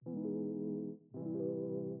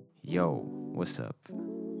Yo, what's up?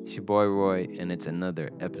 It's your boy Roy, and it's another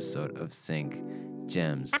episode of Sync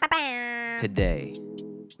Gems. Today,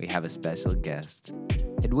 we have a special guest.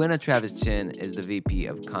 Edwina Travis Chin is the VP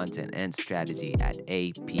of Content and Strategy at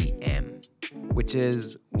APM, which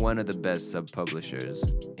is one of the best sub-publishers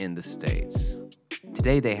in the States.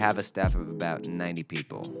 Today, they have a staff of about 90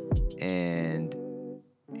 people, and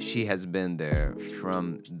she has been there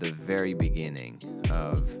from the very beginning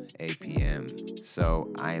of APM.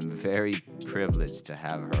 So I am very privileged to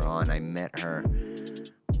have her on. I met her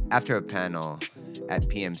after a panel at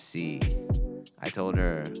PMC. I told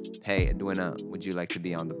her, hey, Edwina, would you like to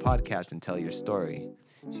be on the podcast and tell your story?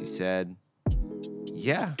 She said,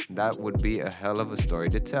 yeah, that would be a hell of a story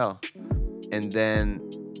to tell. And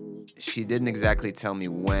then she didn't exactly tell me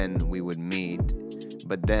when we would meet.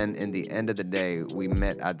 But then in the end of the day, we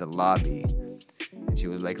met at the lobby. And she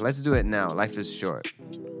was like, let's do it now. Life is short.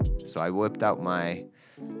 So I whipped out my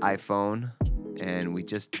iPhone and we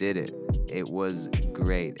just did it. It was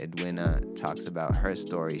great. Edwina talks about her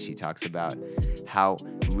story. She talks about how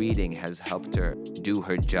reading has helped her do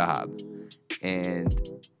her job. And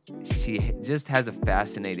she just has a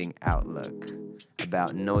fascinating outlook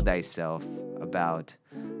about know thyself, about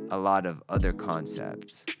a lot of other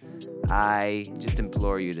concepts. I just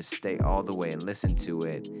implore you to stay all the way and listen to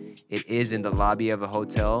it. It is in the lobby of a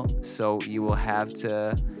hotel, so you will have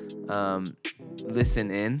to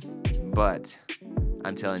listen in, but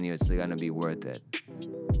I'm telling you, it's gonna be worth it.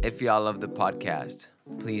 If y'all love the podcast,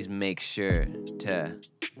 please make sure to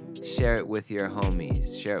share it with your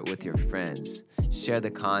homies, share it with your friends, share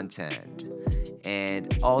the content,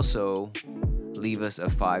 and also leave us a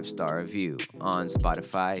 5-star review. On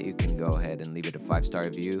Spotify, you can go ahead and leave it a 5-star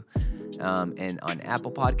review. And on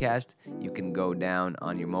Apple Podcast, you can go down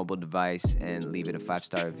on your mobile device and leave it a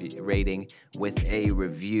 5-star rating with a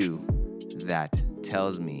review that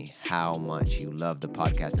tells me how much you love the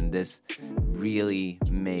podcast. And this really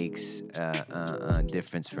makes a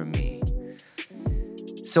difference for me.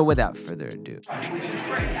 So without further ado,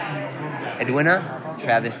 Edwina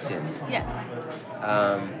Travis Chin. Yes.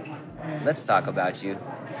 Let's talk about you.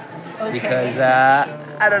 Okay. Because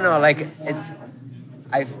I don't know, like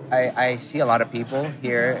I see a lot of people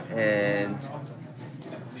here, and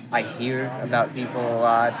I hear about people a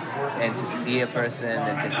lot, and to see a person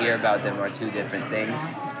and to hear about them are two different things.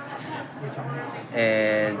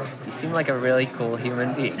 And you seem like a really cool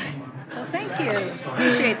human being. Well, thank you.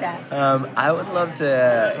 Appreciate that. I would love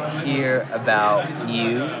to hear about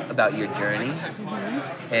you, about your journey,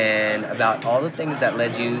 and about all the things that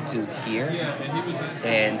led you to here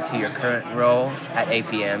and to your current role at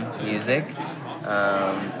APM Music.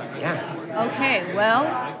 Okay, well,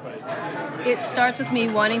 it starts with me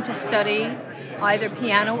wanting to study either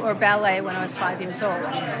piano or ballet when I was 5 years old.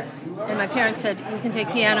 And my parents said, you can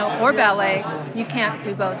take piano or ballet, you can't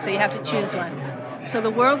do both, so you have to choose one. So the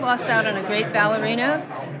world lost out on a great ballerina,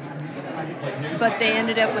 but they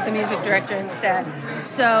ended up with a music director instead.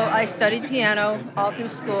 So I studied piano all through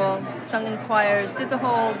school, sung in choirs, did the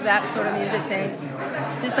whole that sort of music thing.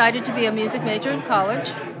 Decided to be a music major in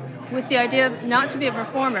college with the idea not to be a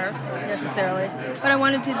performer necessarily, but I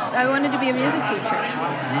wanted to be a music teacher.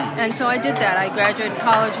 And so I did that. I graduated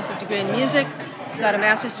college with a degree in music, got a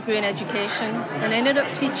master's degree in education, and ended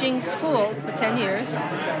up teaching school for 10 years,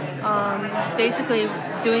 basically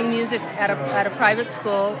doing music at a private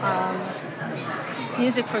school,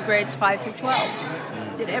 music for grades 5 through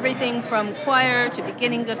 12. Did everything from choir to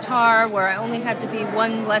beginning guitar, where I only had to be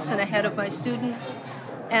one lesson ahead of my students,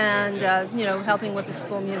 and helping with the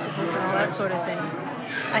school musicals and all that sort of thing.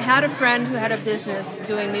 I had a friend who had a business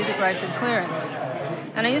doing music rights and clearance,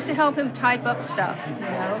 and I used to help him type up stuff,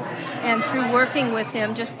 and through working with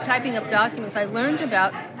him, just typing up documents, I learned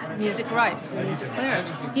about music rights and music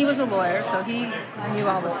clearance. He was a lawyer, so he knew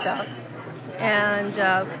all the stuff, and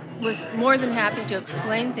was more than happy to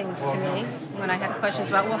explain things to me when I had questions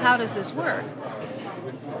about, well, how does this work?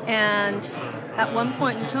 And at one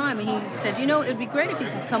point in time, he said, it would be great if you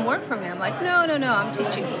could come work for me. I'm like, no, I'm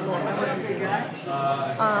teaching school. I wouldn't do this.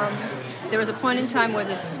 There was a point in time where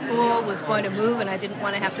the school was going to move, and I didn't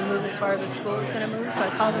want to have to move as far as the school was going to move. So I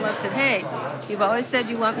called him up and said, hey, you've always said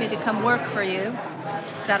you want me to come work for you.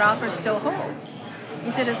 Does that offer still hold?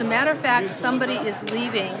 He said, as a matter of fact, somebody is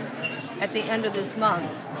leaving at the end of this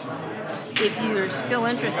month. If you're still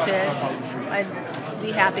interested, I'd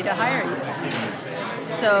be happy to hire you.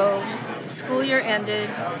 So school year ended.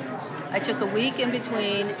 I took a week in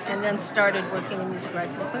between and then started working in music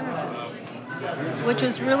rights and clearances, which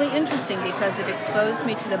was really interesting because it exposed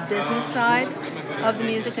me to the business side of the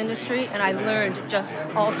music industry, and I learned just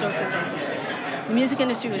all sorts of things. The music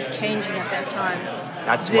industry was changing at that time.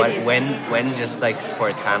 That's Video. when just like for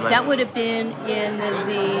a timeline? That would have been in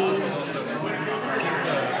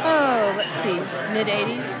let's see,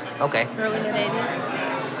 mid-'80s. Okay. Early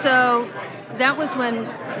mid-'80s. So that was when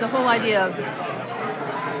the whole idea of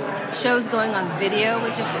shows going on video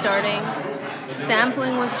was just starting.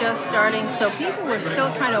 Sampling was just starting. So people were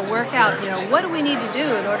still trying to work out, what do we need to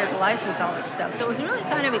do in order to license all this stuff? So it was really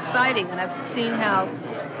kind of exciting, and I've seen how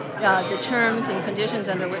the terms and conditions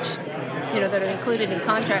under which, that are included in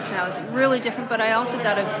contracts now is really different, but I also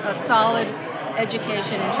got a solid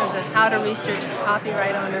education in terms of how to research the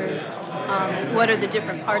copyright owners, what are the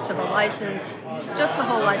different parts of a license, just the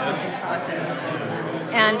whole licensing process.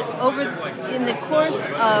 And in the course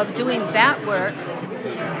of doing that work,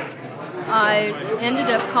 I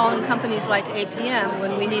ended up calling companies like APM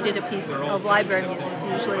when we needed a piece of library music.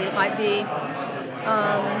 Usually it might be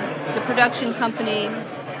the production company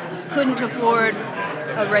couldn't afford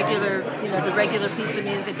the regular piece of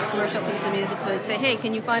music, a commercial piece of music, so they'd say, hey,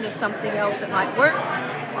 can you find us something else that might work?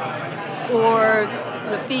 Or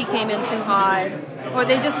the fee came in too high, or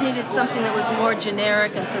they just needed something that was more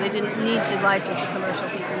generic, and so they didn't need to license a commercial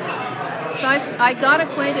piece of music. So I got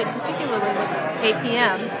acquainted particularly with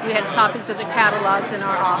APM. We had copies of the catalogs in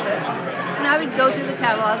our office, and I would go through the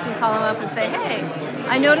catalogs and call them up and say, hey,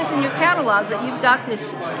 I noticed in your catalog that you've got this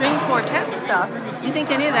string quartet stuff. Do you think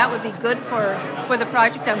any of that would be good for the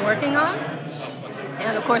project I'm working on?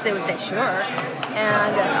 And of course they would say, sure.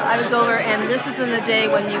 And I would go over, and this is in the day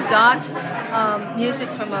when you got music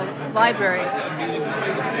from a library.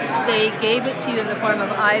 They gave it to you in the form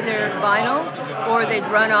of either vinyl or they'd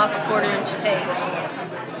run off a 1/4-inch tape.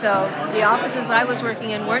 So the offices I was working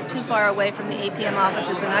in weren't too far away from the APM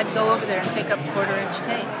offices, and I'd go over there and pick up 1/4-inch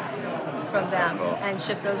tapes from them and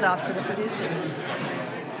ship those off to the producer.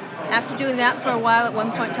 After doing that for a while, at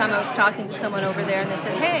one point in time I was talking to someone over there, and they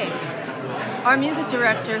said, hey, our music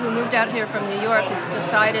director who moved out here from New York has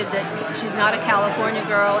decided that she's not a California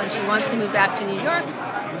girl and she wants to move back to New York.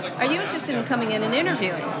 Are you interested in coming in and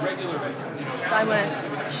interviewing? So I went,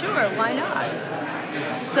 sure, why not?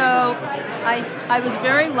 So I was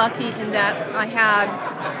very lucky in that I had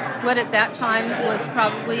what at that time was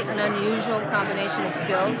probably an unusual combination of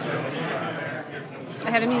skills.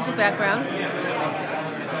 I had a music background.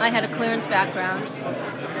 I had a clearance background.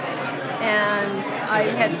 And I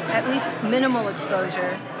had at least minimal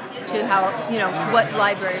exposure to what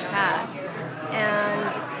libraries had. And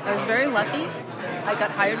I was very lucky. I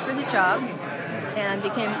got hired for the job and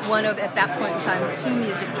became one of, at that point in time, 2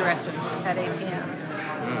 music directors at APM.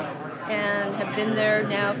 And have been there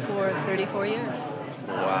now for 34 years.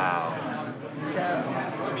 Wow. So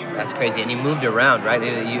that's crazy. And you moved around, right?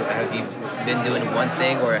 Have you been doing one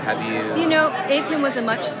thing, or have you... APM was a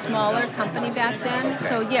much smaller company back then. Okay.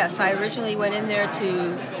 So yes, I originally went in there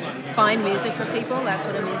to find music for people. That's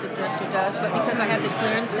what a music director does. But because I had the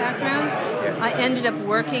clearance background, I ended up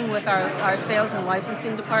working with our sales and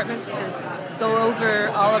licensing departments to go over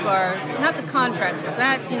all of our, not the contracts, because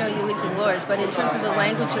that, you leave to the lawyers, but in terms of the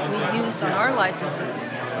language that we used on our licenses,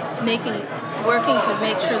 working to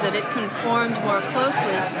make sure that it conformed more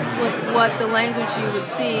closely with what the language you would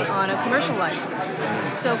see on a commercial license.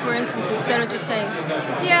 So for instance, instead of just saying,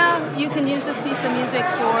 yeah, you can use this piece of music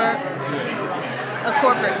for a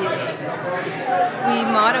corporate use, we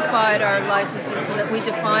modified our licenses so that we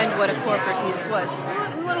defined what a corporate use was.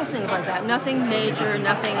 Little things like that. Nothing major,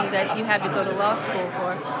 nothing that you had to go to law school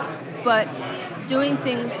for, but doing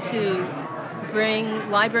things to bring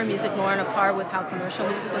library music more on a par with how commercial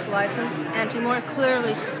music was licensed, and to more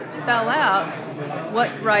clearly spell out what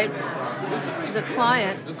rights the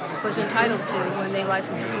client was entitled to when they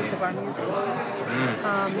licensed a piece of our music.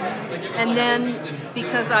 And then,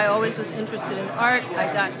 because I always was interested in art, I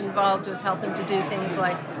got involved with helping to do things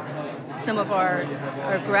like some of our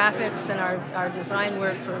graphics and our design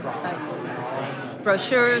work for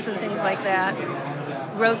brochures and things like that.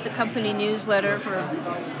 Wrote the company newsletter for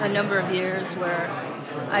a number of years, where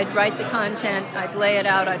I'd write the content, I'd lay it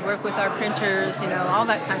out, I'd work with our printers, all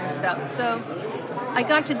that kind of stuff. So I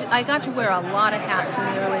got to wear a lot of hats in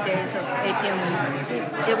the early days of APM when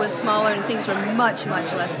it was smaller and things were much,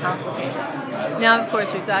 much less complicated. Now, of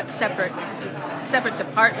course, we've got separate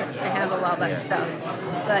departments to handle all that stuff.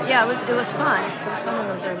 But yeah, it was fun. It was fun in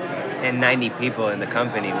those early days. And 90 people in the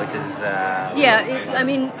company, which is...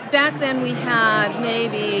 back then we had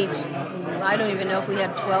maybe, I don't even know if we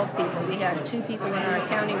had 12 people. We had 2 people in our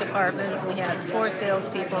accounting department. We had 4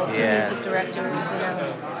 salespeople, 2 music directors.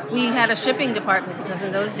 We had a shipping department because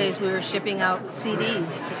in those days we were shipping out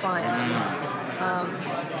CDs to clients.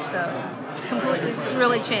 So completely, it's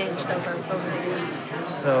really changed over the years.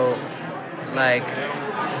 So like,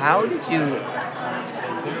 how did you...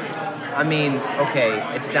 I mean, okay,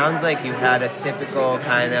 it sounds like you had a typical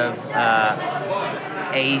kind of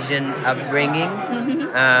Asian upbringing.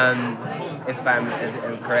 If I'm...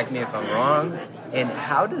 correct me if I'm wrong. And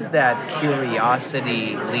how does that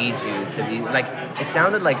curiosity lead you to the... Like, it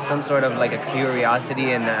sounded like some sort of like a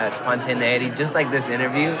curiosity and spontaneity, just like this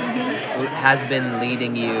interview, has been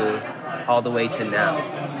leading you all the way to now.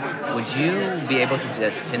 Would you be able to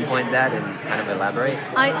just pinpoint that and kind of elaborate?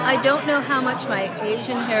 I don't know how much my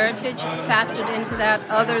Asian heritage factored into that,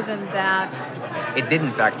 other than that... It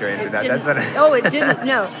didn't factor into that. That's what I... Oh, it didn't?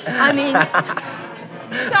 No. I mean...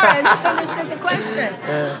 Sorry, I misunderstood the question.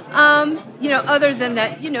 Other than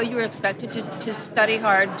that, you were expected to study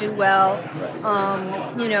hard, do well.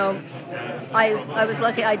 I was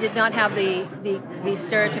lucky. I did not have the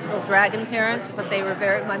stereotypical dragon parents, but they were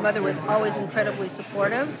my mother was always incredibly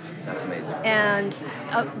supportive. That's amazing. And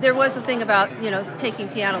there was a thing about, taking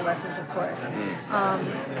piano lessons, of course.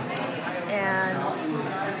 And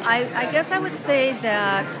I guess I would say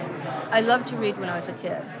that I loved to read when I was a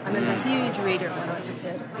kid. I was a huge reader when I was a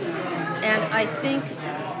kid. And I think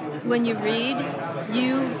when you read,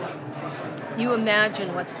 you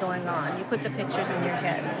imagine what's going on. You put the pictures in your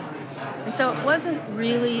head. And so it wasn't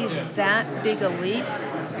really that big a leap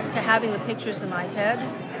to having the pictures in my head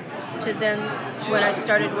to then, when I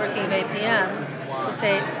started working at APM, to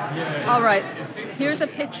say, all right, here's a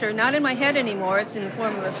picture, not in my head anymore, it's in the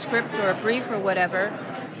form of a script or a brief or whatever.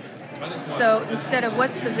 So instead of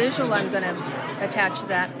what's the visual I'm going to attach to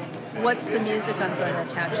that, what's the music I'm going to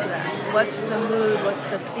attach to that? What's the mood? What's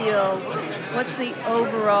the feel? What's the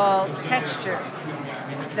overall texture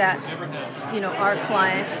that, our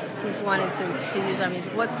client who's wanting to use our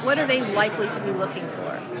music, what are they likely to be looking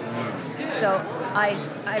for? So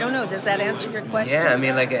I don't know. Does that answer your question? Yeah, I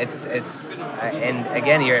mean, like it's and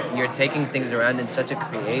again, you're taking things around in such a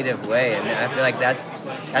creative way, and I feel like that's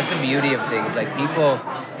the beauty of things. Like people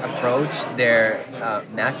approach their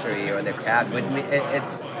mastery or their craft with me.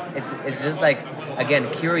 It's just like, again,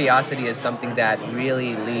 curiosity is something that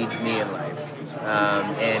really leads me in life,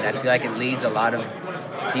 and I feel like it leads a lot of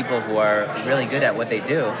people who are really good at what they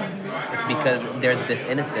do. It's because there's this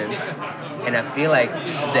innocence, and I feel like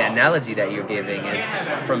the analogy that you're giving is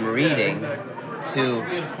from reading to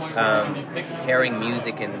pairing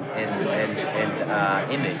music and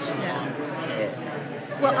image. Yeah.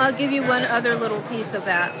 Well, I'll give you one other little piece of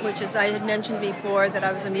that, which is I had mentioned before that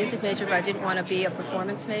I was a music major, but I didn't want to be a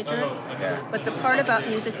performance major. Yeah. But the part about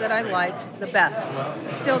music that I liked the best,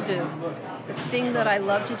 I still do, the thing that I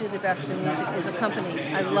love to do the best in music is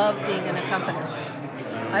accompany. I love being an accompanist.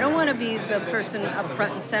 I don't want to be the person up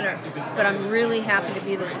front and center, but I'm really happy to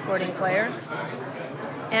be the supporting player.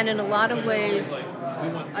 And in a lot of ways,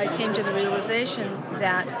 I came to the realization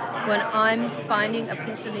that when I'm finding a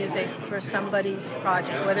piece of music for somebody's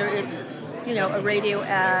project, whether it's, a radio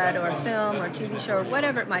ad or a film or a TV show or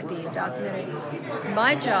whatever it might be, a documentary,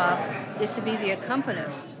 my job is to be the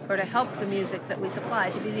accompanist, or to help the music that we supply,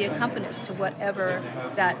 to be the accompanist to whatever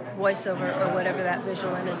that voiceover or whatever that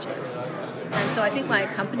visual image is. And so I think my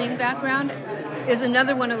accompanying background is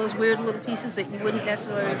another one of those weird little pieces that you wouldn't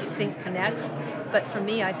necessarily think connects. But for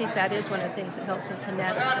me, I think that is one of the things that helps me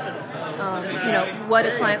connect, what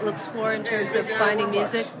a client looks for in terms of finding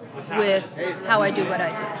music with how I do what I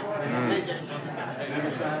do.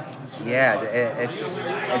 Yeah, it's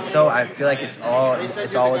so, I feel like it's all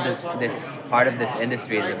this part of this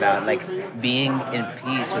industry is about, like, being in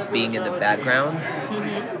peace with being in the background,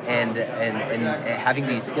 and having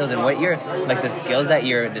these skills, and what you're like, the skills that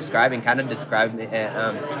you're describing kind of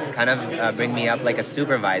bring me up like a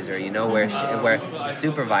supervisor, where the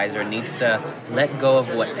supervisor needs to let go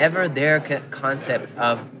of whatever their concept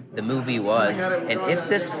of the movie was, and if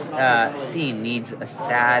this scene needs a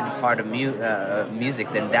sad part of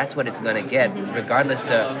music, then that's what it's going to get, regardless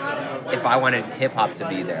to if I wanted hip-hop to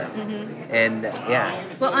be there. And yeah.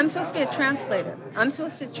 Well, I'm supposed to be a translator. I'm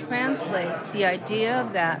supposed to translate the idea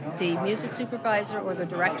that the music supervisor or the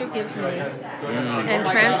director gives me and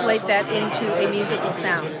translate that into a musical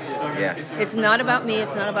sound. Yes. It's not about me,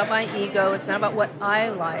 it's not about my ego, it's not about what I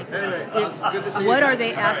like. It's what are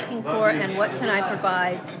they asking for, and what can I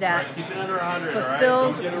provide that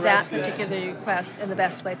fulfills that particular request in the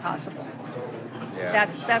best way possible. Yeah.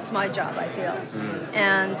 That's my job, I feel.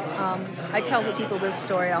 And I tell the people this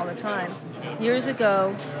story all the time. Years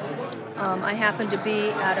ago, I happened to be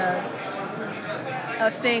at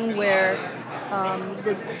a thing where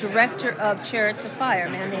the director of Chariots of Fire,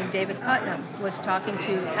 a man named David Putnam, was talking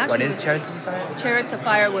to... Actually, What is Chariots of Fire? Chariots of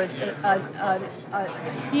Fire was a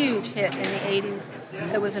huge hit in the 80s.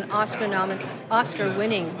 It was an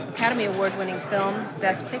Oscar-winning, Academy Award-winning film,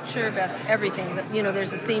 Best Picture, Best everything. You know,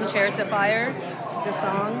 there's the theme, Chariots of Fire, the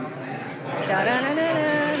song.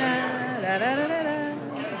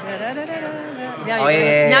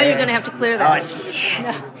 Now you're going to have to clear that. Oh,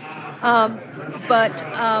 shit.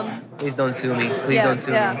 Please don't sue me. Please don't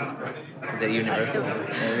sue me. Is it universal?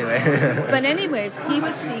 Anyway. But anyways, he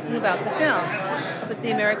was speaking about the film, about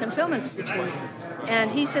the American Film Institute.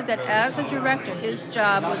 And he said that as a director, his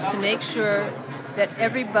job was to make sure that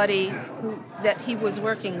everybody that he was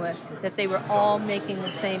working with, that they were all making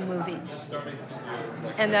the same movie.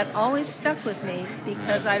 And that always stuck with me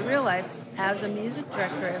because I realized as a music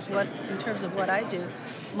director, in terms of what I do,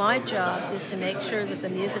 my job is to make sure that the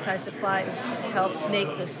music I supply is to help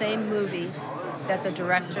make the same movie that the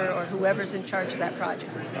director or whoever's in charge of that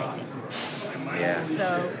project is making. Yeah.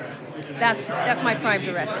 So that's my prime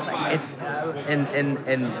directive. It's and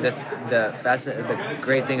the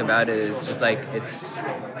great thing about it is just like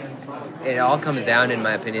it all comes down, in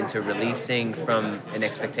my opinion, to releasing from an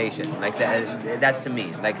expectation. Like that's to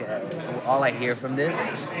me. Like all I hear from this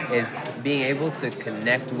is being able to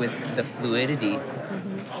connect with the fluidity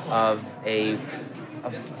of a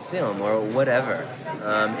film or whatever,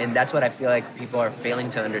 and that's what I feel like people are failing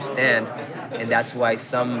to understand, and that's why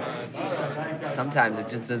sometimes it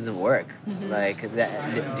just doesn't work. Like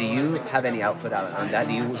that, do you have any output on that?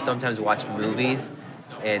 Do you sometimes watch movies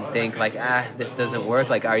and think like, this doesn't work?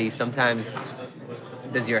 Like, are you sometimes,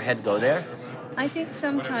 does your head go there? I think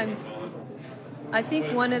sometimes,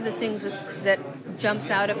 one of the things that jumps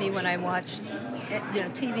out at me when I watch,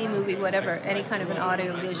 TV, movie, whatever, any kind of an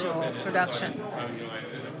audio-visual production,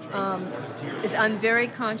 is I'm very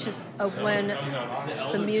conscious of when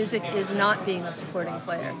the music is not being a supporting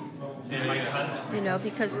player.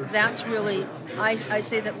 Because that's really, I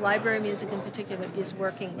say that library music in particular is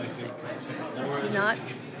working music. It's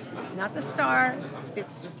not the star.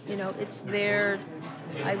 It's there.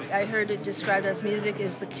 I heard it described as music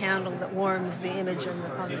is the candle that warms the image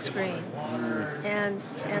on the screen. And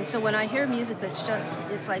so when I hear music that's just,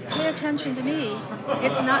 it's like, pay attention to me,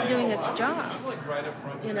 it's not doing its job.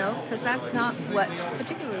 Because that's not what,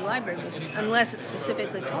 particularly library music, unless it's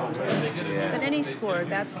specifically called for. But any score,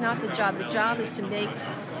 that's not the job. The job is to make,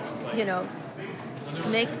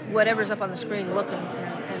 whatever's up on the screen look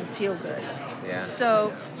and feel good. Yeah.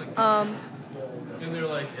 So, I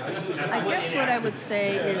guess what I would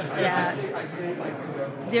say is that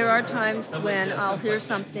there are times when I'll hear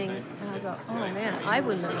something and I go, oh man, I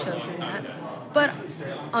wouldn't have chosen that. But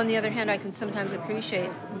on the other hand, I can sometimes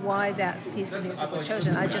appreciate why that piece of music was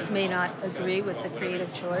chosen. I just may not agree with the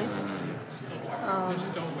creative choice.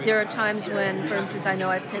 There are times when, for instance, I know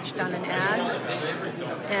I pitched on an ad,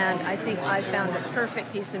 and I think I found the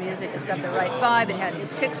perfect piece of music. It's got the right vibe.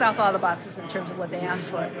 It ticks off all the boxes in terms of what they asked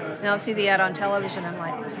for. And I'll see the ad on television. I'm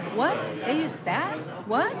like, what? They used that?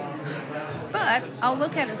 What? But I'll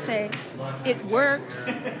look at it and say, it works.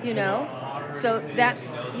 So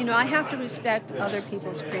that's, I have to respect other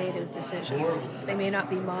people's creative decisions. They may not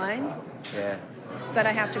be mine. Yeah. But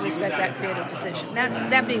I have to respect that creative decision.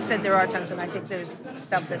 That being said, there are times when I think there's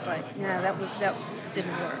stuff that's like, that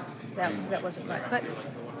didn't work. That wasn't right. But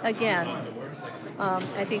again,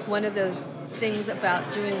 I think one of the things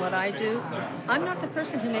about doing what I do is I'm not the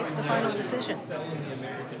person who makes the final decision.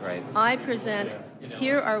 Right. I present,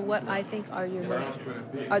 here are what I think are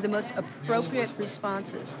the most appropriate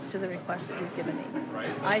responses to the request that you've given me.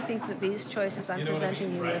 I think that these choices I'm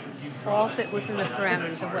presenting you with all fit within the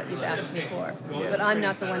parameters of what you've asked me for. But I'm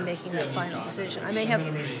not the one making that final decision. I may have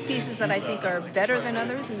pieces that I think are better than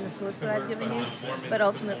others in this list that I've given you, but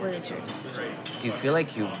ultimately it's your decision. Do you feel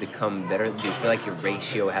like you've become better? Do you feel like your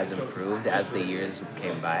ratio has improved as the years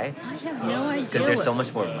came by? I have no idea. Because there's so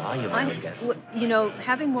much more volume, I would guess.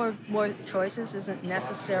 Having more choices doesn't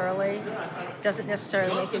necessarily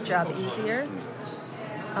make your job easier.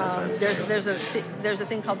 There's a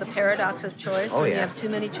thing called the paradox of choice. When you have too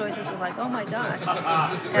many choices, it's like, oh my gosh.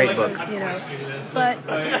 Great book. But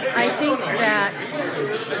I think that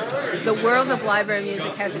the world of library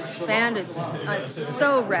music has expanded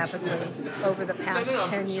so rapidly over the past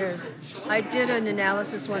 10 years. I did an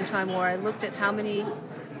analysis one time where I looked at how many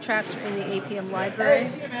tracks in the APM library,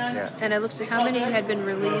 and I looked at how many had been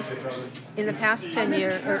released in the past 10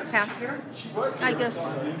 years, or past, I guess,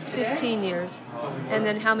 15 years, and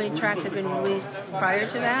then how many tracks had been released prior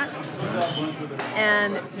to that.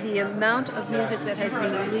 And the amount of music that has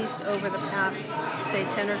been released over the past, say,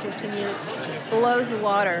 10 or 15 years blows the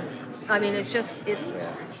water I mean, it's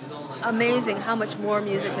amazing how much more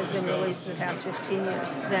music has been released in the past 15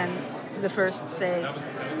 years than the first, say,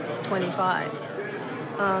 25.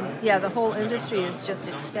 The whole industry has just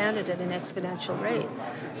expanded at an exponential rate.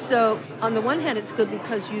 So on the one hand, it's good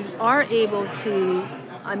because you are able to,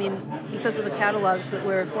 because of the catalogs that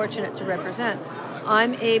we're fortunate to represent,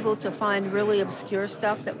 I'm able to find really obscure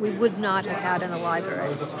stuff that we would not have had in a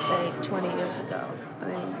library, say, 20 years ago.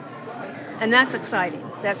 And that's exciting.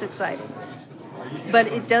 That's exciting. But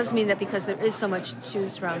it does mean that because there is so much to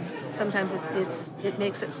choose from, sometimes it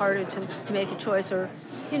makes it harder to make a choice. Or,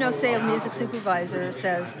 say a music supervisor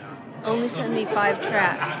says, only send me 5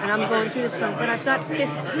 tracks, and I'm going through this going, but I've got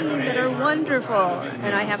 15 that are wonderful,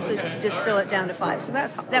 and I have to distill it down to 5. So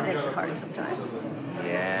that makes it hard sometimes.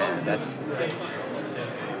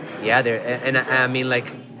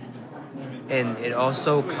 And it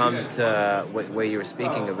also comes to what you were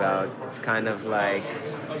speaking about. It's kind of like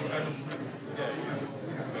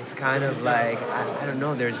I don't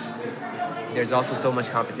know. There's also so much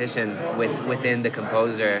competition within the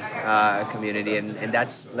composer community, and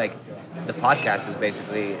that's like the podcast is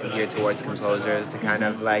basically geared towards composers to kind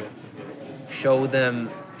of like show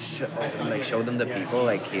them the people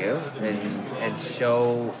like you, and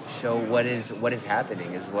show what is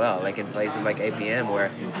happening as well. Like in places like APM,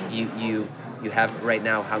 where you have right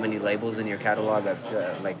now how many labels in your catalog?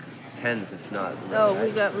 Like tens, if not. Oh,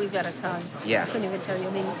 we've got a ton. Yeah. I couldn't even tell you.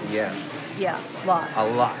 Lots. A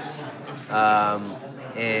lot.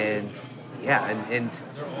 And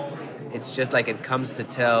it's just like it comes to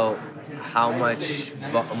tell how much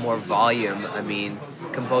more volume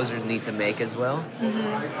composers need to make as well.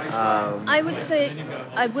 Mm-hmm. I would say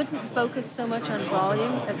I wouldn't focus so much on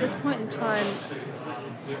volume at this point in time.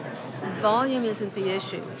 Volume isn't the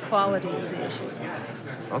issue. Quality is the issue.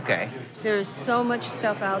 Okay. There's so much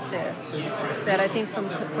stuff out there that I think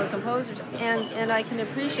for composers, and I can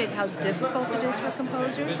appreciate how difficult it is for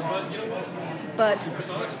composers, but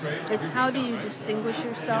it's how do you distinguish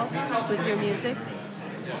yourself with your music?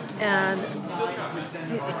 And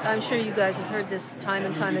I'm sure you guys have heard this time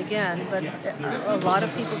and time again, but a lot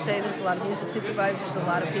of people say this, a lot of music supervisors, a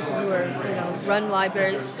lot of people who are, run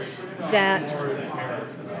libraries, that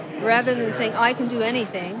rather than saying, I can do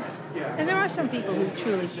anything, and there are some people who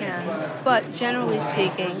truly can, but generally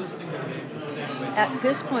speaking, at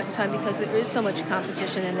this point in time, because there is so much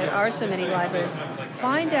competition and there are so many libraries,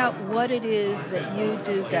 find out what it is that you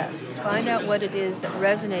do best. Find out what it is that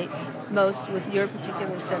resonates most with your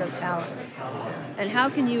particular set of talents. And how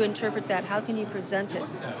can you interpret that? How can you present it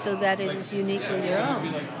so that it is uniquely your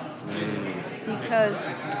own? Because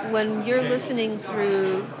when you're listening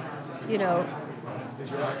through,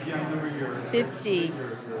 50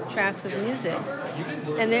 tracks of music,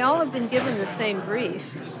 and they all have been given the same brief,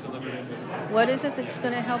 what is it that's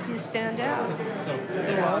going to help you stand out?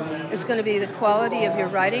 It's going to be the quality of your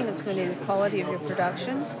writing, it's going to be the quality of your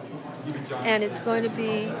production, and it's going to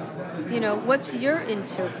be, what's your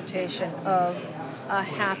interpretation of a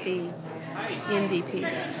happy indie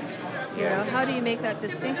piece? How do you make that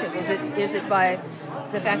distinctive? Is it by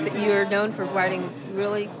the fact that you're known for writing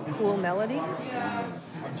really cool melodies?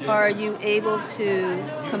 Are you able to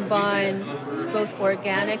combine both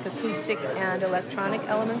organic, acoustic, and electronic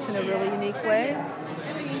elements in a really unique way?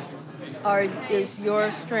 Is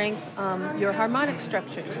your strength your harmonic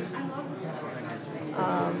structures?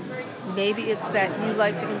 Maybe it's that you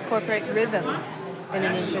like to incorporate rhythm in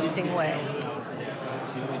an interesting way.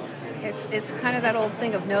 It's kind of that old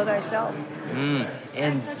thing of know thyself.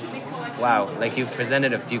 And wow, like you've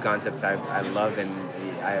presented a few concepts I love, and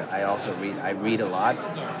I also read a lot,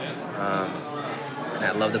 and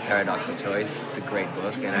I love The Paradox of Choice. It's a great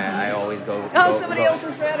book, and I always go somebody else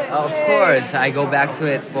has read it. Of course, I go back to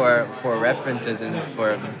it for references and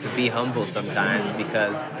to be humble sometimes,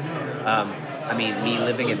 because me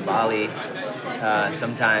living in Bali,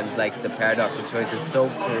 sometimes like The Paradox of Choice is so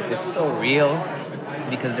real,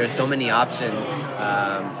 because there's so many options,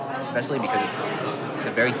 especially because it's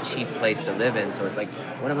a very cheap place to live in. So it's like,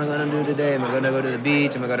 what am I going to do today? Am I going to go to the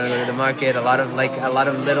beach? Am I going to go to the market? A lot of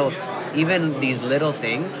little, even these little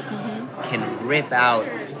things can rip out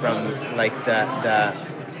from like the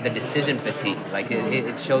decision fatigue. Like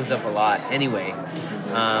it shows up a lot. Anyway,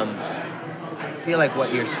 I feel like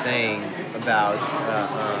what you're saying about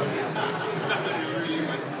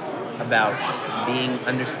being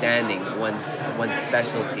understanding one's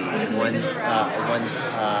specialty and one's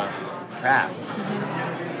craft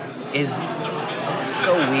is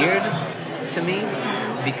so weird to me,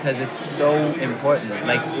 because it's so important.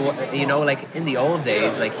 Like, you know, like in the old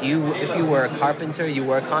days, like if you were a carpenter, you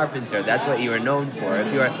were a carpenter. That's what you were known for.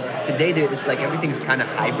 If you are today, it's like everything's kind of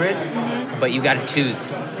hybrid, but you got to choose.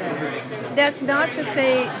 That's not to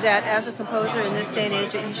say that as a composer in this day and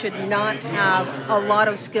age, you should not have a lot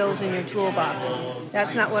of skills in your toolbox.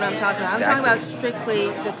 That's not what I'm talking about. Exactly. I'm talking about strictly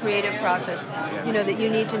the creative process. You know, that you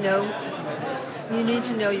need to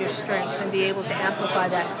know your strengths and be able to amplify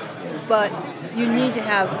that. But you need to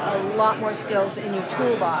have a lot more skills in your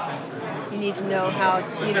toolbox. You need to know how,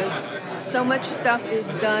 you know, so much stuff is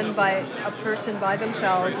done by a person by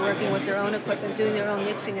themselves, working with their own equipment, doing their own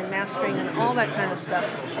mixing and mastering and all that kind of stuff.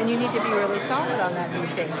 And you need to be really solid on that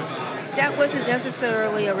these days. That wasn't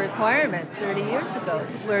necessarily a requirement 30 years ago,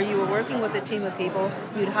 where you were working with a team of people,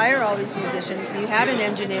 you'd hire all these musicians, you had an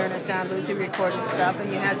engineer in a sound booth who recorded stuff,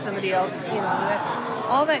 and you had somebody else, you know,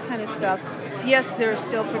 all that kind of stuff. Yes, there are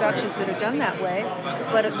still productions that are done that way,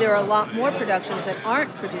 but there are a lot more productions that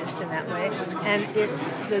aren't produced in that way, and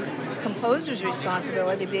it's the composer's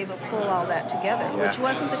responsibility to be able to pull all that together, which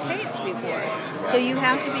wasn't the case before. So you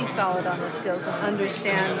have to be solid on the skills and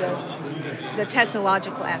understand the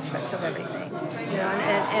technological aspects of everything. You know,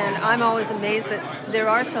 and I'm always amazed that there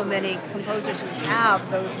are so many composers who have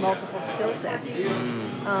those multiple skill sets.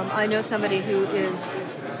 I know somebody who is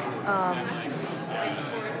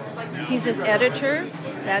he's an editor.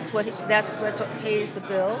 That's what pays the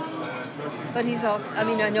bills. But he's also, I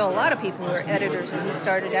mean, I know a lot of people who are editors and who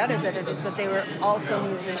started out as editors, but they were also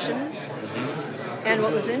musicians. And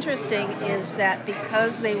what was interesting is that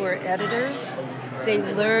because they were editors, they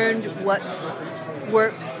learned what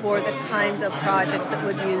worked for the kinds of projects that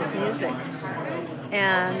would use music.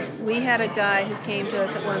 And we had a guy who came to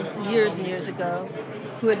us years and years ago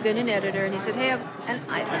who had been an editor, and he said, hey, and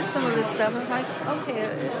I heard some of his stuff, and I was like, okay,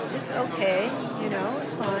 it's okay, you know,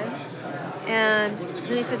 it's fine. And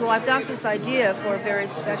then he said, well, I've got this idea for a very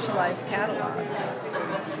specialized catalog.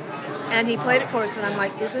 And he played it for us, and I'm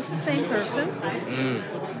like, is this the same person?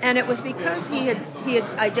 And it was because he had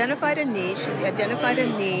identified a niche, he identified a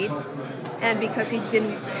need, and because he'd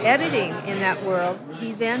been editing in that world,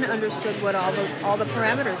 he then understood what all the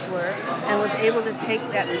parameters were, and was able to take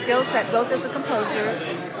that skill set, both as a composer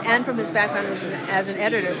and from his background as an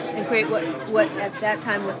editor, and create what at that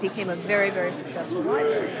time became a very, very successful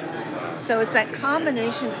library. So it's that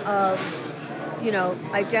combination of, you know,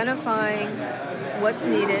 identifying what's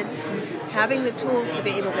needed, having the tools to be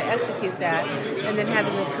able to execute that, and then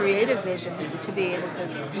having the creative vision to be able to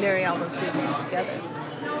marry all those two things together.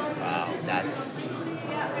 Wow,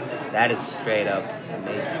 that is straight up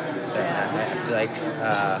amazing. I feel like,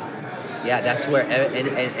 that's where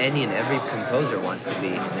any and every composer wants to be,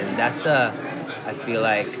 and that's I feel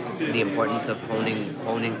like the importance of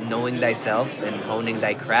knowing thyself and honing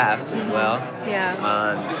thy craft as well.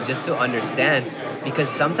 Yeah. Just to understand, because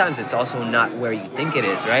sometimes it's also not where you think it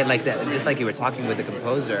is, right? Like that, just like you were talking with the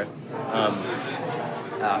composer.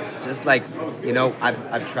 Just like, you know,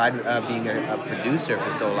 I've tried being a producer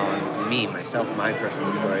for so long, my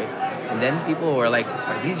personal story, and then people were like,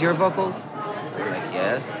 are these your vocals? I'm like,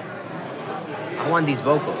 yes. I want these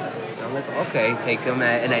vocals. And I'm like, okay, take them.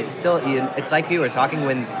 And it's like you were talking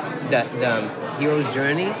when the hero's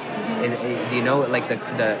journey, and you know, like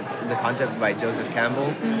the concept by Joseph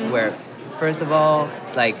Campbell, where first of all,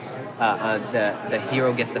 it's like the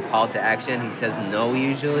hero gets the call to action. He says no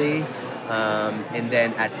usually. And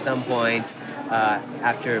then at some point,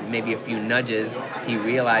 after maybe a few nudges, he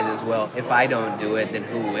realizes, well, if I don't do it, then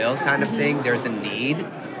who will, kind of thing. There's a need,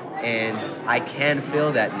 and I can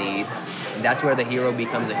fill that need. And that's where the hero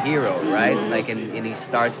becomes a hero, right? Like, and he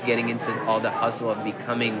starts getting into all the hustle of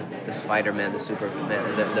becoming the Spider-Man, the Superman,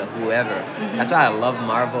 the whoever. That's why I love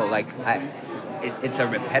Marvel. Like, it's a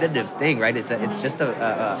repetitive thing, right? It's just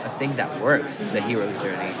a thing that works, the hero's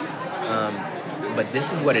journey. But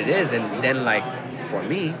this is what it is. And then, like, for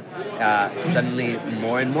me, suddenly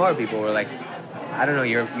more and more people were like, I don't know,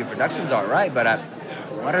 your production's all right, but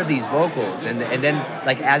what are these vocals? And then,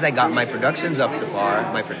 like, as I got my production up to par,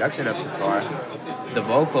 the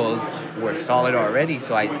vocals were solid already,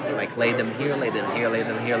 so I, like, laid them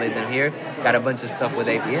here, got a bunch of stuff with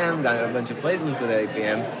APM, got a bunch of placements with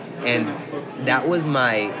APM, and that was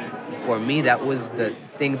for me, that was the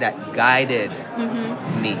thing that guided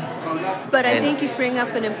me. But I think you bring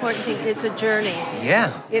up an important thing. It's a journey.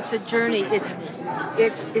 Yeah. It's a journey. It's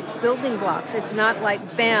building blocks. It's not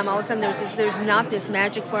like, bam, all of a sudden there's not this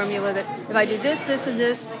magic formula that if I do this, this, and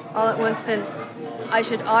this all at once, then I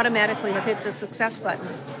should automatically have hit the success button.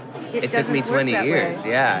 It took me 20 years.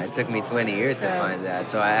 Way. Yeah, it took me 20 years to find that.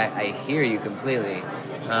 So I hear you completely.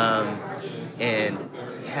 And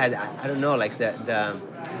I don't know, like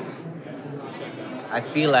I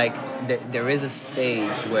feel like there is a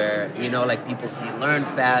stage where, like people say learn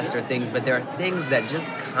fast or things, but there are things that just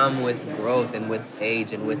come with growth and with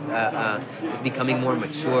age and with just becoming more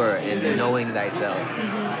mature and knowing thyself,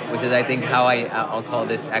 which is, I think, how I'll call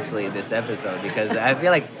this episode, because I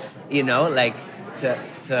feel like, like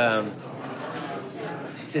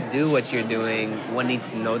to do what you're doing, one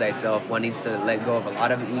needs to know thyself. One needs to let go of a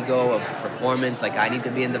lot of ego, of performance. Like, I need to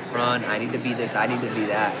be in the front. I need to be this. I need to be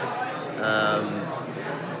that.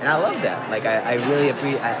 And I love that. Like, I really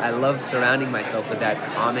appreciate. I love surrounding myself with that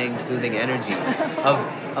calming, soothing energy of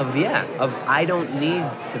I don't need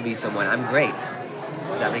to be someone. I'm great.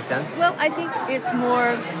 Does that make sense? Well, I think it's more,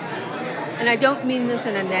 and I don't mean this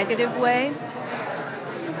in a negative way,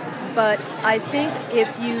 but I think if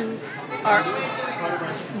you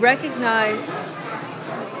recognize,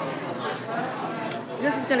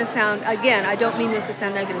 this is going to sound, again, I don't mean this to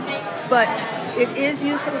sound negative, but it is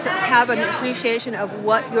useful to have an appreciation of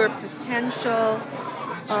what your potential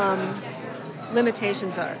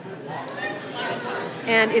limitations are.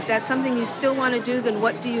 And if that's something you still want to do, then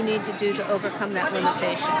what do you need to do to overcome that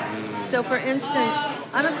limitation? So, for instance,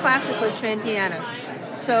 I'm a classically trained pianist.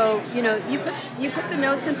 So, you put the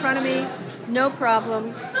notes in front of me, no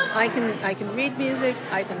problem. I can read music.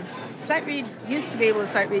 I can sight read. Used to be able to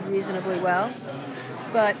sight read reasonably well,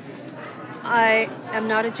 but I am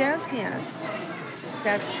not a jazz pianist.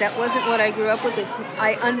 That wasn't what I grew up with.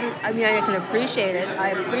 I can appreciate it. I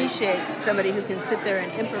appreciate somebody who can sit there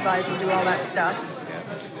and improvise and do all that stuff.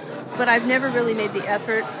 But I've never really made the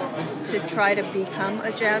effort to try to become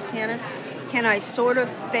a jazz pianist. Can I sort of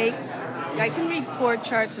fake? I can read chord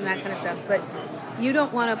charts and that kind of stuff, but you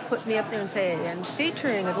don't want to put me up there and say, and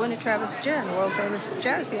featuring Edwina Travis Chin, world famous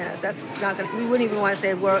jazz pianist. That's not going to, you wouldn't even want to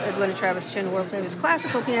say Edwina Travis Chin, world famous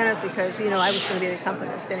classical pianist, because, I was going to be the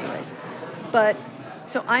accompanist anyways. But,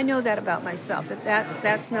 so I know that about myself,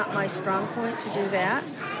 that's not my strong point to do that.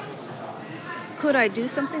 Could I do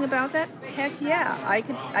something about that? Heck yeah. I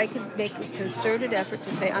could make a concerted effort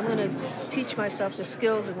to say, I'm going to teach myself the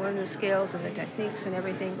skills and learn the scales and the techniques and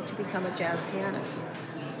everything to become a jazz pianist.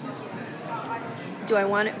 Do I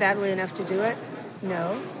want it badly enough to do it?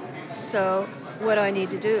 No. So what do I need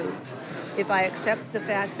to do? If I accept the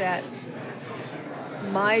fact that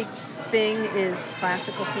my thing is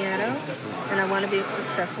classical piano and I want to be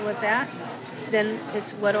successful at that, then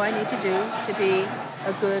it's what do I need to do to be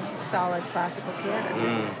a good, solid classical pianist?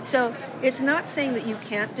 So it's not saying that you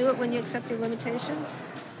can't do it when you accept your limitations.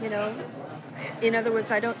 In other words,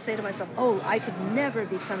 I don't say to myself, I could never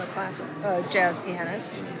become a jazz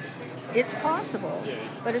pianist. It's possible,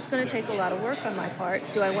 but it's going to take a lot of work on my part.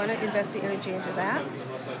 Do I want to invest the energy into that?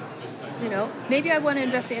 Maybe I want to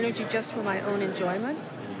invest the energy just for my own enjoyment,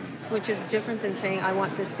 which is different than saying I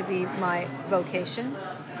want this to be my vocation.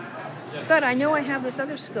 But I know I have this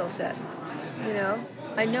other skill set.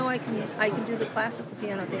 I know I can do the classical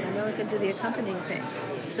piano thing. I know I can do the accompanying thing.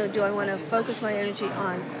 So do I want to focus my energy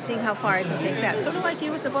on seeing how far I can take that? Sort of like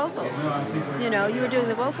you with the vocals. You were doing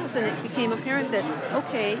the vocals and it became apparent that,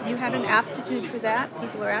 okay, you had an aptitude for that.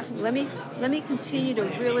 People are asking, let me continue to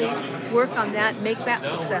really work on that, make that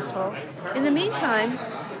successful. In the meantime,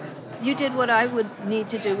 you did what I would need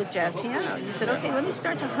to do with jazz piano. You said, okay, let me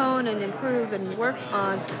start to hone and improve and work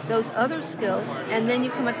on those other skills, and then you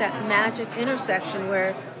come at that magic intersection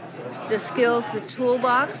where the skills, the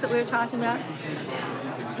toolbox that we were talking about,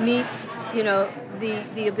 meets,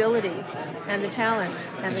 the ability and the talent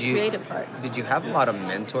and the creative part. Did you have a lot of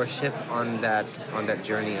mentorship on that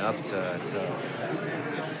journey up to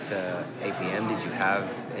APM? Did you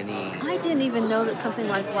have any? I didn't even know that something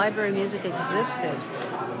like library music existed.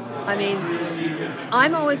 I mean,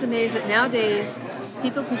 I'm always amazed that nowadays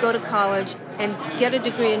people can go to college and get a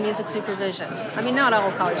degree in music supervision. I mean, not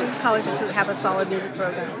all colleges. There's colleges that have a solid music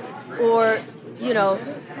program. Or,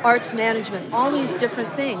 arts management, all these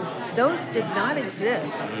different things. Those did not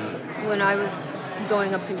exist when I was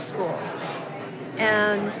going up through school.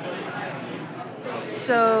 And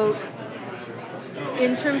so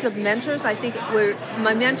in terms of mentors, I think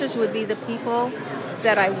my mentors would be the people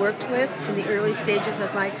that I worked with in the early stages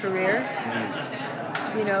of my career,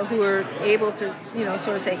 who were able to,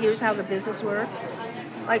 sort of say, here's how the business works.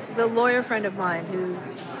 Like the lawyer friend of mine who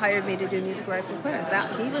hired me to do music rights and clearance.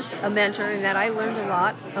 He was a mentor in that I learned a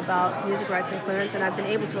lot about music rights and clearance, and I've been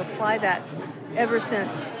able to apply that ever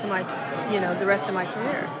since to my, the rest of my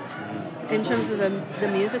career. In terms of the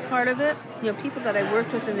music part of it, people that I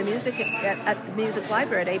worked with in the music at the music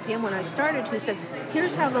library at APM when I started, who said,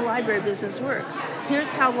 here's how the library business works.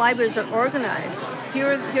 Here's how libraries are organized. Here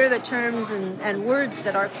are the terms and words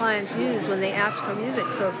that our clients use when they ask for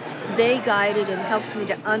music. So they guided and helped me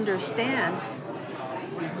to understand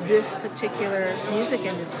this particular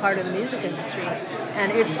part of the music industry,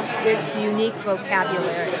 and its unique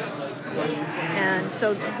vocabulary. And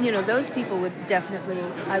so, those people would definitely,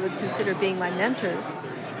 I would consider being my mentors.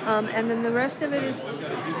 And then the rest of it is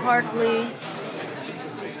partly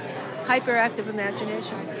hyperactive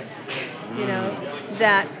imagination.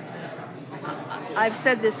 That I've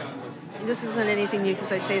said this isn't anything new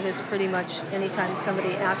because I say this pretty much anytime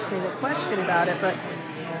somebody asks me the question about it, but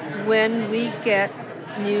when we get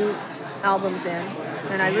new albums in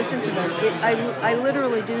and I listen to them, I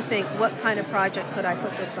literally do think, what kind of project could I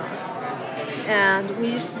put this on? And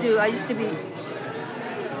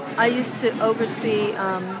I used to oversee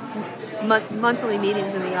monthly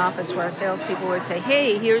meetings in the office where our salespeople would say,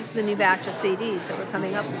 hey, here's the new batch of CDs that were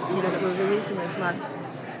coming up, that we're releasing this month.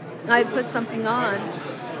 And I'd put something on,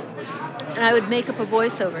 and I would make up a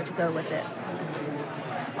voiceover to go with it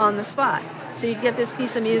on the spot. So you'd get this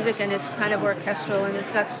piece of music, and it's kind of orchestral, and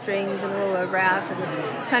it's got strings and a little brass, and it's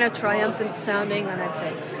kind of triumphant sounding, and I'd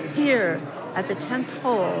say, here, at the 10th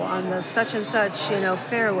hole on the such and such,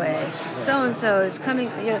 fairway, so-and-so is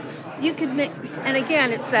coming, you could make, and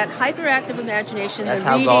again, it's that hyperactive imagination. That's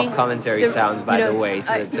how golf commentary sounds, by the way,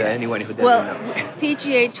 to anyone who doesn't know.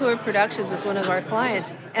 PGA Tour Productions is one of our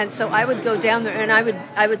clients, and so I would go down there, and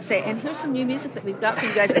I would say, and here's some new music that we've got for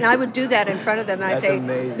you guys, and I would do that in front of them, and I'd say,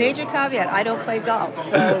 amazing. Major caveat, I don't play golf,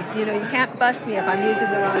 so, you can't bust me if I'm using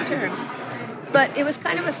the wrong terms. But it was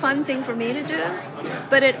kind of a fun thing for me to do.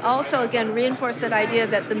 But it also, again, reinforced that idea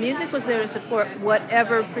that the music was there to support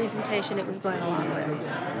whatever presentation it was going along with.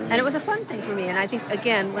 And it was a fun thing for me. And I think,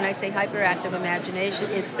 again, when I say hyperactive imagination,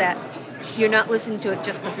 it's that you're not listening to it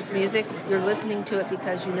just because it's music. You're listening to it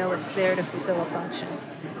because you know it's there to fulfill a function.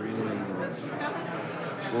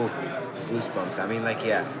 Ooh, goosebumps. I mean,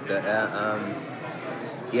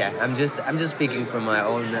 I'm just speaking from my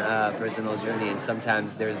own personal journey, and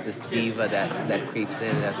sometimes there's this diva that creeps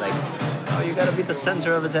in that's like, oh, you gotta be the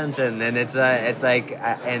center of attention, and it's like,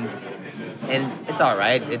 and it's all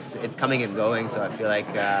right. It's coming and going, so I feel like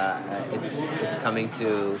it's coming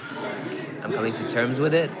to. I'm coming to terms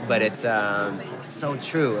with it, but it's so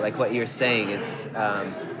true. Like what you're saying, it's.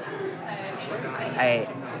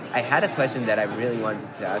 I had a question that I really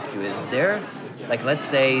wanted to ask you. Is there, like, let's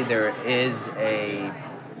say there is a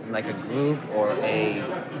group or an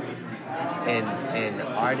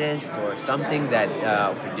artist or something that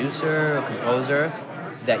a producer or composer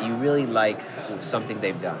that you really like something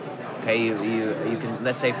they've done. Okay, you can,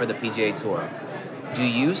 let's say for the PGA Tour, do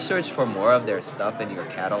you search for more of their stuff in your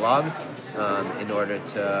catalog in order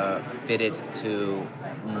to fit it to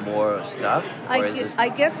more stuff? I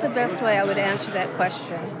guess the best way I would answer that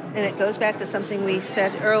question, and it goes back to something we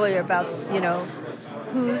said earlier about,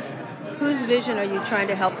 whose vision are you trying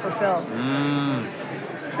to help fulfill?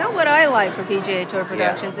 It's not what I like for PGA Tour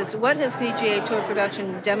Productions. Yeah. It's what has PGA Tour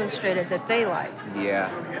Production demonstrated that they like. Yeah.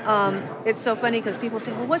 It's so funny because people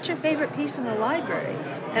say, well, what's your favorite piece in the library?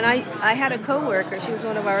 And I had a coworker, she was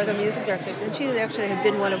one of our other music directors, and she actually had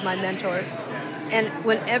been one of my mentors. And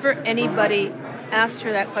whenever anybody asked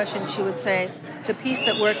her that question, she would say, the piece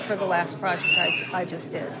that worked for the last project I just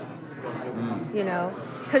did.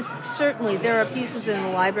 Because certainly there are pieces in the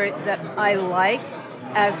library that I like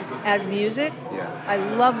as music. Yeah. I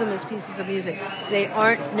love them as pieces of music. They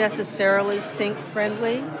aren't necessarily sync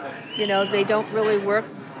friendly. They don't really work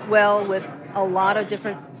well with a lot of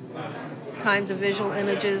different kinds of visual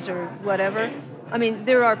images or whatever. I mean,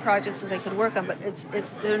 there are projects that they could work on, but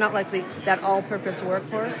they're not like that all-purpose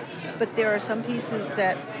workhorse. But there are some pieces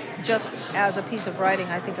that, just as a piece of writing,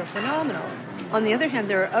 I think are phenomenal. On the other hand,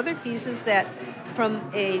 there are other pieces that, from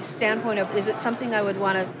a standpoint of, is it something I would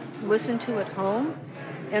want to listen to at home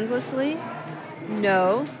endlessly?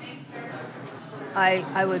 No.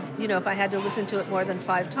 I would, if I had to listen to it more than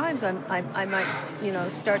 5 times, I might,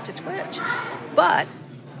 start to twitch. But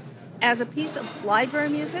as a piece of library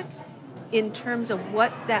music, in terms of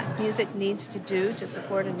what that music needs to do to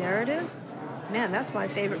support a narrative, man, that's my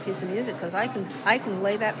favorite piece of music, because I can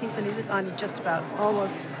lay that piece of music on just about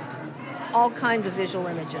almost all kinds of visual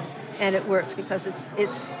images, and it works because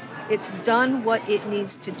it's done what it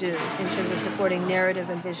needs to do in terms of supporting narrative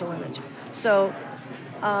and visual image. So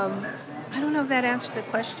I don't know if that answered the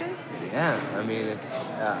question. Yeah, I mean, it's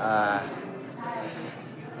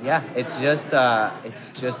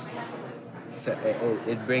just So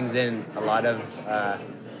it brings in a lot of.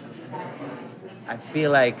 I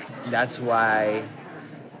feel like that's why.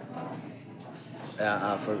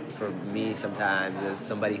 For me, sometimes as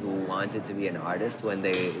somebody who wanted to be an artist when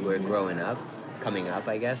they were coming up,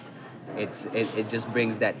 I guess, it just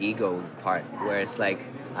brings that ego part where it's like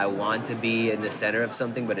I want to be in the center of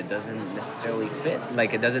something, but it doesn't necessarily fit.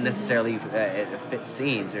 Like it doesn't necessarily fit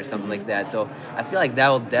scenes or something like that. So I feel like that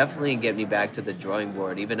will definitely get me back to the drawing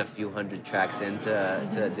board, even a few hundred tracks into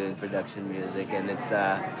to doing production music, and it's.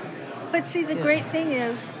 But see, the great thing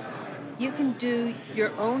is, you can do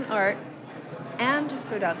your own art and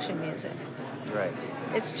production music. Right.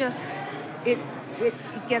 It's just it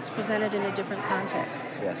gets presented in a different context.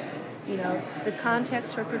 Yes. You know, the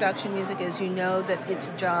context for production music is that its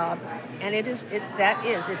job, and its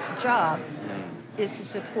job is to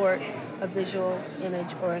support a visual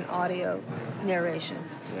image or an audio narration.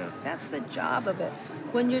 Yeah. That's the job of it.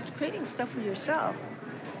 When you're creating stuff for yourself,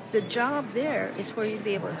 the job there is for you to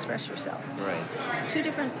be able to express yourself. Right. Two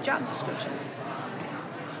different job descriptions.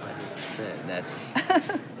 100%. That's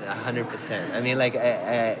 100%. I mean, like,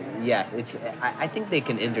 yeah. It's. I think they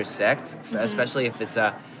can intersect, especially if it's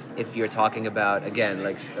if you're talking about, again,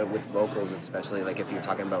 like with vocals, especially like if you're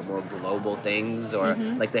talking about more global things or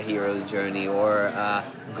like the hero's journey or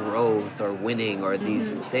growth or winning or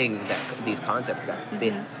these things these concepts that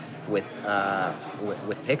fit with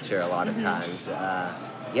picture a lot of times.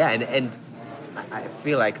 Yeah, and I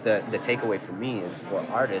feel like the takeaway for me is for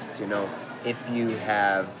artists, you know, if you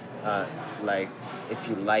have if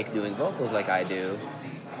you like doing vocals like I do,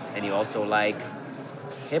 and you also like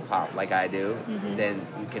hip hop like I do, then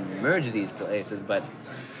you can merge these places, but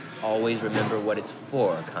always remember what it's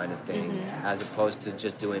for, kind of thing, as opposed to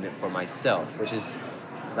just doing it for myself, which is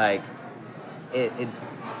like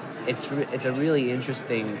it's a really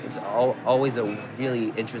interesting. It's always a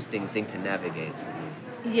really interesting thing to navigate.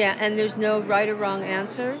 Yeah, and there's no right or wrong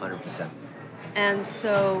answer. 100%. And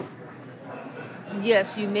so,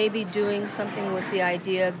 yes, you may be doing something with the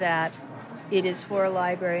idea that it is for a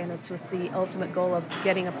library and it's with the ultimate goal of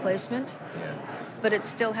getting a placement. Yeah. But it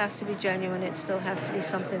still has to be genuine. It still has to be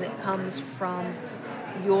something that comes from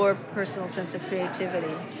your personal sense of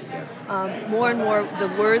creativity. Yeah. More and more, the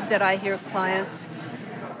word that I hear clients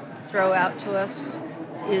throw out to us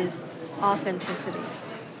is authenticity.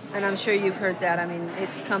 And I'm sure you've heard that. I mean, it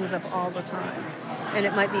comes up all the time. And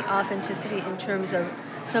it might be authenticity in terms of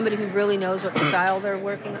somebody who really knows what style they're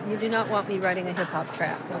working on. You do not want me writing a hip-hop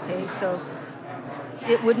track, okay? So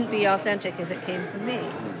it wouldn't be authentic if it came from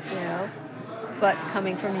me, you know? But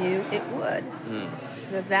coming from you, it would. You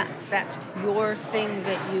know, that's your thing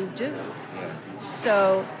that you do. Yeah.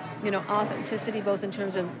 So, you know, authenticity both in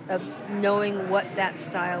terms of knowing what that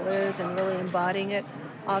style is and really embodying it.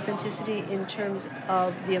 Authenticity in terms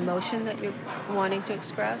of the emotion that you're wanting to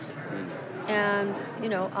express. And, you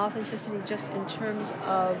know, authenticity just in terms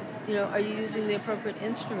of, you know, are you using the appropriate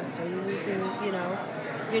instruments? Are you using, you know,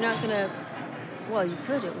 you're not going to, well, you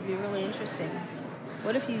could. It would be really interesting.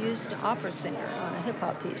 What if you used an opera singer on a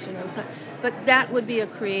hip-hop piece, you know? But that would be a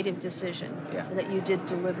creative decision that you did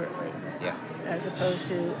deliberately. Yeah. As opposed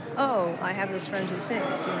to, oh, I have this friend who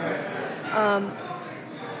sings, you know.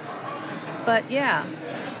 But, yeah.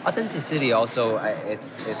 Authenticity also,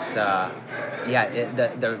 the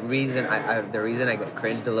reason I got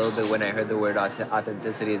cringed a little bit when I heard the word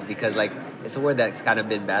authenticity is because, like, it's a word that's kind of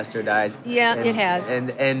been bastardized. Yeah, it has.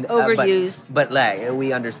 And overused. But like,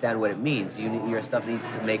 we understand what it means. Your stuff needs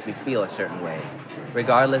to make me feel a certain way,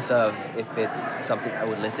 regardless of if it's something I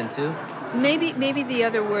would listen to. Maybe the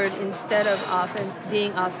other word, instead of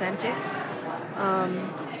being authentic,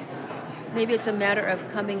 maybe it's a matter of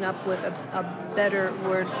coming up with a better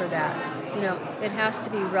word for that. You know, it has to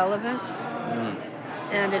be relevant,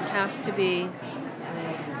 and it has to be,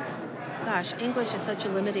 gosh, English is such a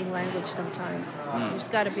limiting language sometimes. There's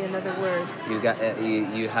got to be another word. You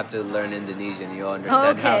have to learn Indonesian. You'll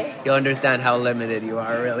understand how limited you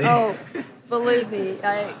are, really. Oh, believe me,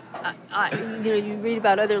 I you know, you read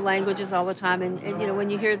about other languages all the time, and you know, when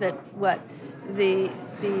you hear that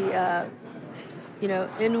you know,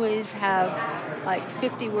 Inuits have like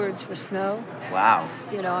 50 words for snow. Wow.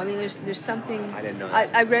 You know, I mean, there's something. I didn't know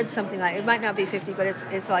that. I read something like, it might not be 50, but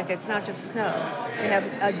it's like, it's not just snow. They have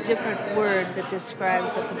a different word that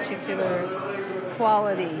describes the particular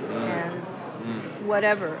quality and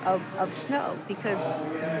whatever of snow, because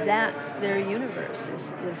that's their universe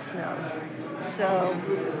is snow. So.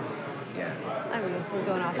 Yeah. I mean, we're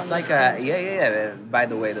going off. It's on like this yeah. By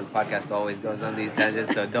the way, the podcast always goes on these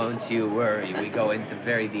tangents, so don't you worry. We go into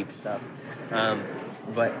very deep stuff.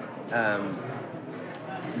 But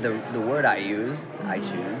the word I choose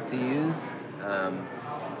to use,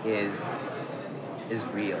 is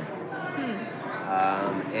real.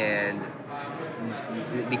 And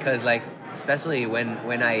because, like, especially when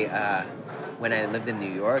I lived in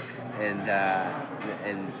New York, and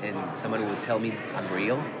someone would tell me I'm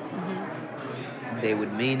real, they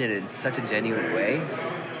would mean it in such a genuine way.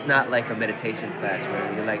 It's not like a meditation class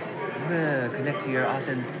where you're like, connect to your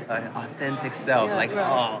authentic self. Yeah, like,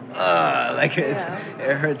 right. like it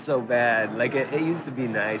hurts so bad. Like it used to be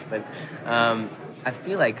nice, but I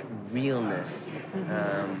feel like realness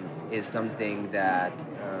is something that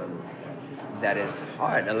is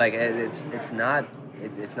hard. Like it's not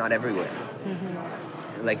everywhere.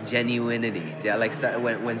 Like genuinity, yeah. Like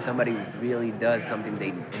when somebody really does something,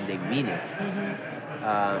 they mean it.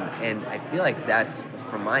 And I feel like that's,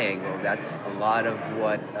 from my angle, that's a lot of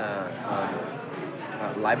what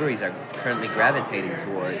libraries are currently gravitating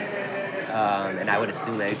towards, and I would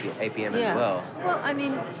assume APM as well. Well, I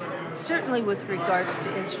mean, certainly with regards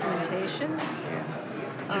to instrumentation,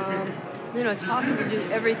 it's possible to do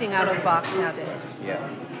everything out of the box nowadays. Yeah.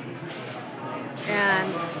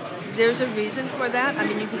 And there's a reason for that. I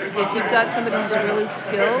mean, if you've got somebody who's really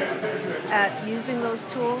skilled at using those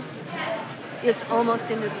tools, it's almost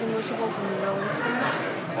indistinguishable from the real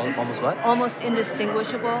instrument. Almost what? Almost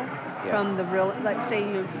indistinguishable from the real, like say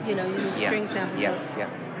you're using string samples. Yeah.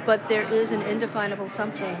 But there is an indefinable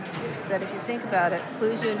something that, if you think about it,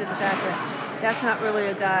 clues you into the fact that that's not really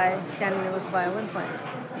a guy standing there with a violin playing.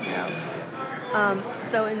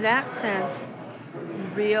 So in that sense,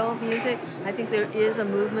 real music, I think there is a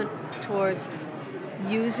movement towards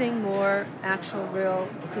using more actual real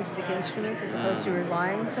acoustic instruments as opposed to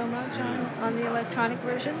relying so much on the electronic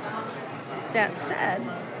versions. That said,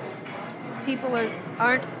 people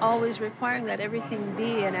aren't always requiring that everything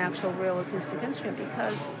be an actual real acoustic instrument,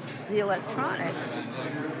 because the electronics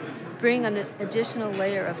bring an additional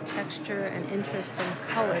layer of texture and interest and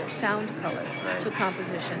color, sound color, to a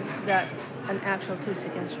composition that an actual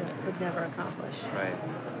acoustic instrument could never accomplish. Right.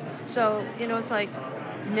 So, it's like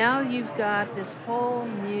now you've got this whole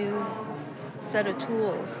new set of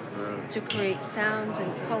tools to create sounds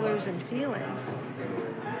and colors and feelings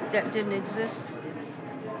that didn't exist,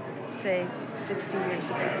 say, 60 years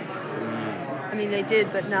ago. I mean, they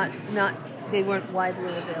did, but not they weren't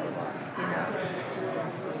widely available,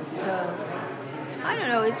 So, I don't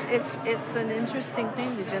know, it's an interesting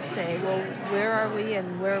thing to just say, well, where are we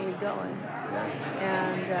and where are we going?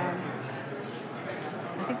 And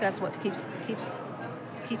I think that's what keeps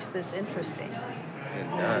this interesting.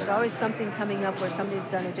 There's always something coming up where somebody's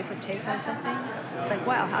done a different take on something. It's like,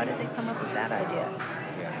 wow, how did they come up with that idea?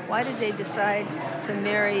 Why did they decide to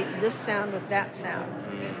marry this sound with that sound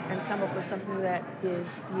and come up with something that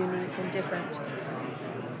is unique and different?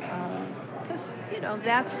 Because,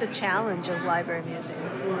 that's the challenge of library music,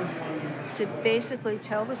 is to basically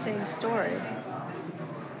tell the same story.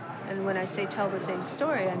 And when I say tell the same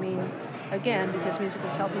story, I mean, again, because music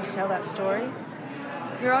is helping to tell that story,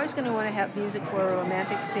 you're always going to want to have music for a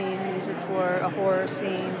romantic scene, music for a horror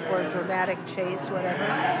scene, for a dramatic chase, whatever.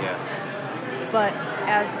 Yeah. But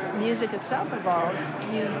as music itself evolves,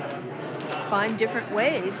 you find different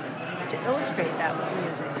ways to illustrate that with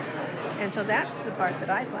music. And so that's the part that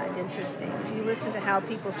I find interesting. If you listen to how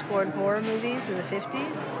people scored horror movies in the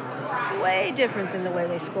 50s, way different than the way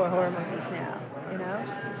they score horror movies now,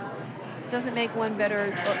 It doesn't make one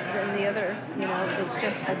better than the other, It's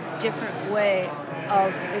just a different way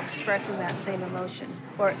of expressing that same emotion,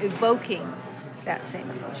 or evoking that same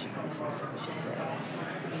emotion, I should say.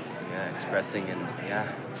 Yeah, expressing, and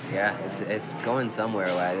it's going somewhere.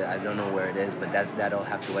 I don't know where it is, but that'll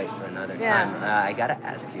have to wait for another time. I gotta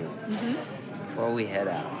ask you before we head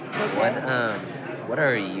out. Okay. What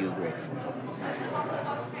are you grateful for?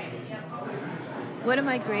 What am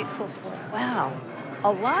I grateful for? Wow,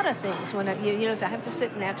 a lot of things. When if I have to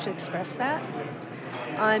sit and actually express that,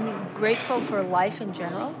 I'm grateful for life in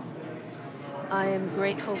general. I am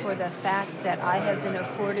grateful for the fact that I have been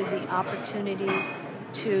afforded the opportunity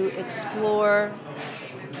to explore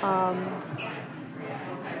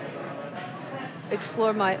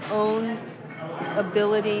my own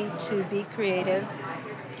ability to be creative.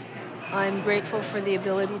 I'm grateful for the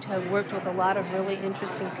ability to have worked with a lot of really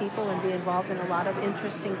interesting people and be involved in a lot of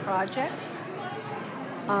interesting projects.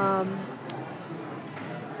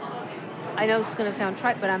 I know this is going to sound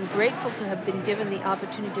trite, but I'm grateful to have been given the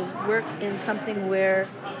opportunity to work in something where,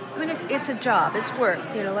 it's a job, it's work.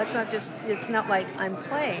 It's not like I'm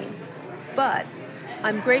playing, but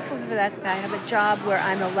I'm grateful for that I have a job where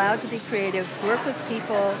I'm allowed to be creative, work with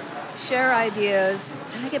people, share ideas,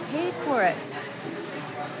 and I get paid for it.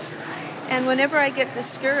 And whenever I get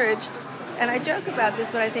discouraged, and I joke about this,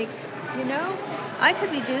 but I think, you know, I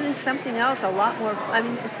could be doing something else a lot more. I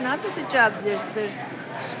mean, it's not that the job, there's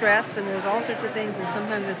stress and there's all sorts of things, and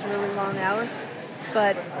sometimes it's really long hours,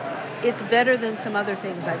 but it's better than some other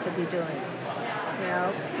things I could be doing, you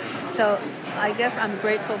know. So I guess I'm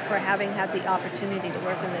grateful for having had the opportunity to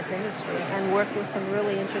work in this industry and work with some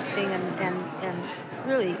really interesting and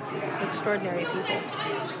really extraordinary people.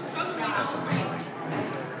 That's amazing.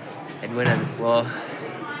 Edwina, well,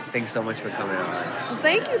 thanks so much for coming on. Well,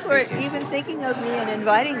 thank you for even thinking of me and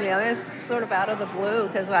inviting me. I mean, it's sort of out of the blue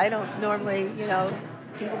because I don't normally, you know,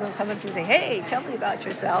 people don't come up to me and say, hey, tell me about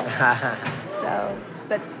yourself. So,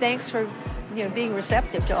 but thanks for, you know, being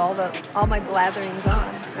receptive to all my blatherings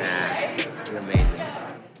on. You're amazing.